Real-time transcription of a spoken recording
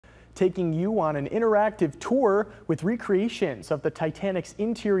taking you on an interactive tour with recreations of the Titanic's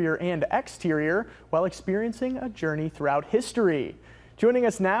interior and exterior while experiencing a journey throughout history. Joining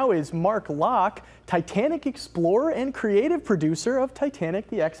us now is Mark Locke, Titanic explorer and creative producer of Titanic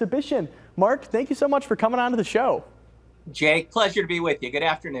the Exhibition. Mark, thank you so much for coming on to the show. Jake, pleasure to be with you. Good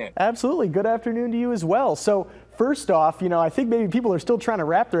afternoon. Absolutely. Good afternoon to you as well. So first off, I think maybe people are still trying to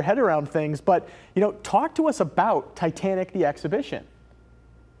wrap their head around things, but, talk to us about Titanic the Exhibition.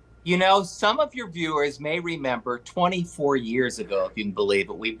 Some of your viewers may remember 24 years ago, if you can believe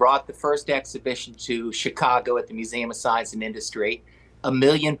it, we brought the first exhibition to Chicago at the Museum of Science and Industry. 1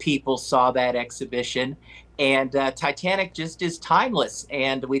 million people saw that exhibition, and Titanic just is timeless.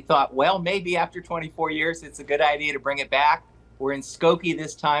 And we thought, well, maybe after 24 years, it's a good idea to bring it back. We're in Skokie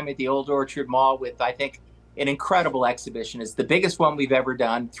this time at the Old Orchard Mall with, I think, an incredible exhibition. It's the biggest one we've ever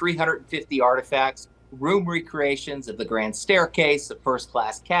done, 350 artifacts, room recreations of the grand staircase, a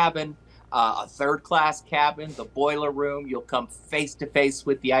first-class cabin, a third-class cabin, the boiler room. You'll come face-to-face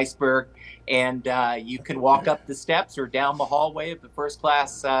with the iceberg, and you can walk up the steps or down the hallway of the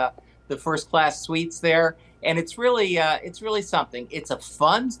first-class suites there. And it's really something. It's a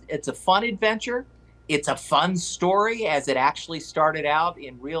fun adventure. It's a fun story as it actually started out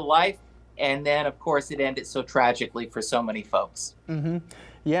in real life. And then, of course, it ended so tragically for so many folks. Mm-hmm.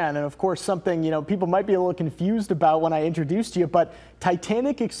 Yeah, and then, of course, something, people might be a little confused about when I introduced you, but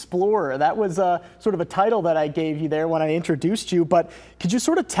Titanic Explorer, that was sort of a title that I gave you there when I introduced you. But could you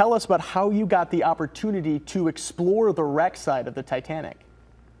sort of tell us about how you got the opportunity to explore the wreck side of the Titanic?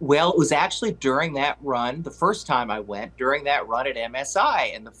 Well, it was actually during that run, the first time I went, during that run at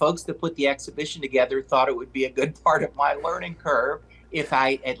MSI. And the folks that put the exhibition together thought it would be a good part of my learning curve if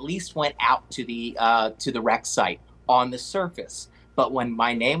I at least went out to the wreck site on the surface. But when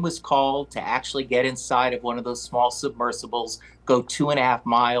my name was called to actually get inside of one of those small submersibles, go 2.5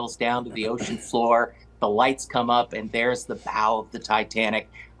 miles down to the ocean floor, the lights come up, and there's the bow of the Titanic.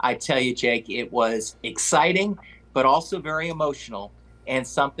 I tell you, Jake, it was exciting, but also very emotional, and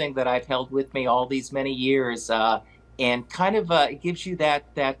something that I've held with me all these many years. And kind of it gives you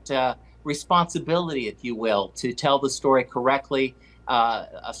that responsibility, if you will, to tell the story correctly.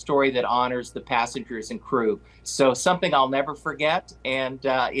 A story that honors the passengers and crew. So something I'll never forget, and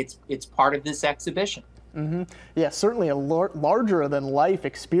it's part of this exhibition. Mm-hmm. Yeah, certainly a larger than life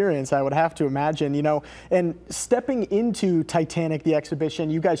experience, I would have to imagine, and stepping into Titanic the Exhibition,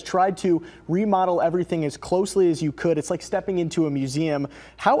 you guys tried to remodel everything as closely as you could. It's like stepping into a museum.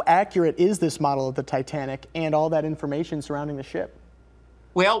 How accurate is this model of the Titanic and all that information surrounding the ship?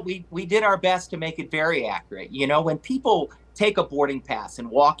 Well, we did our best to make it very accurate. When people take a boarding pass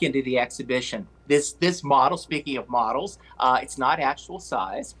and walk into the exhibition, this model, speaking of models, it's not actual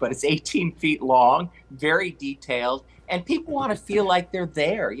size, but it's 18 feet long, very detailed, and people want to feel like they're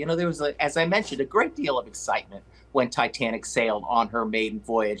there. There was, as I mentioned, a great deal of excitement when Titanic sailed on her maiden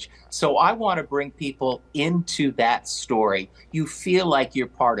voyage. So I want to bring people into that story. You feel like you're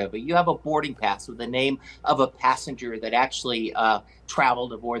part of it. You have a boarding pass with the name of a passenger that actually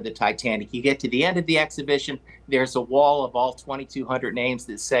traveled aboard the Titanic. You get to the end of the exhibition, there's a wall of all 2,200 names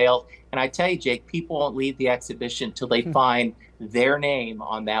that sailed. And I tell you, Jake, people won't leave the exhibition until they find their name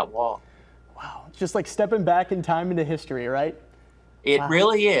on that wall. Wow, it's just like stepping back in time into history, right? It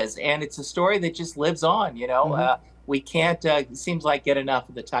really is, and it's a story that just lives on, We can't, it seems like, get enough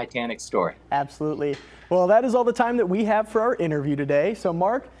of the Titanic story. Absolutely. Well, that is all the time that we have for our interview today. So,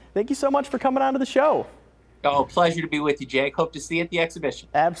 Mark, thank you so much for coming on to the show. Oh, pleasure to be with you, Jake. Hope to see you at the exhibition.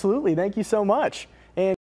 Absolutely. Thank you so much.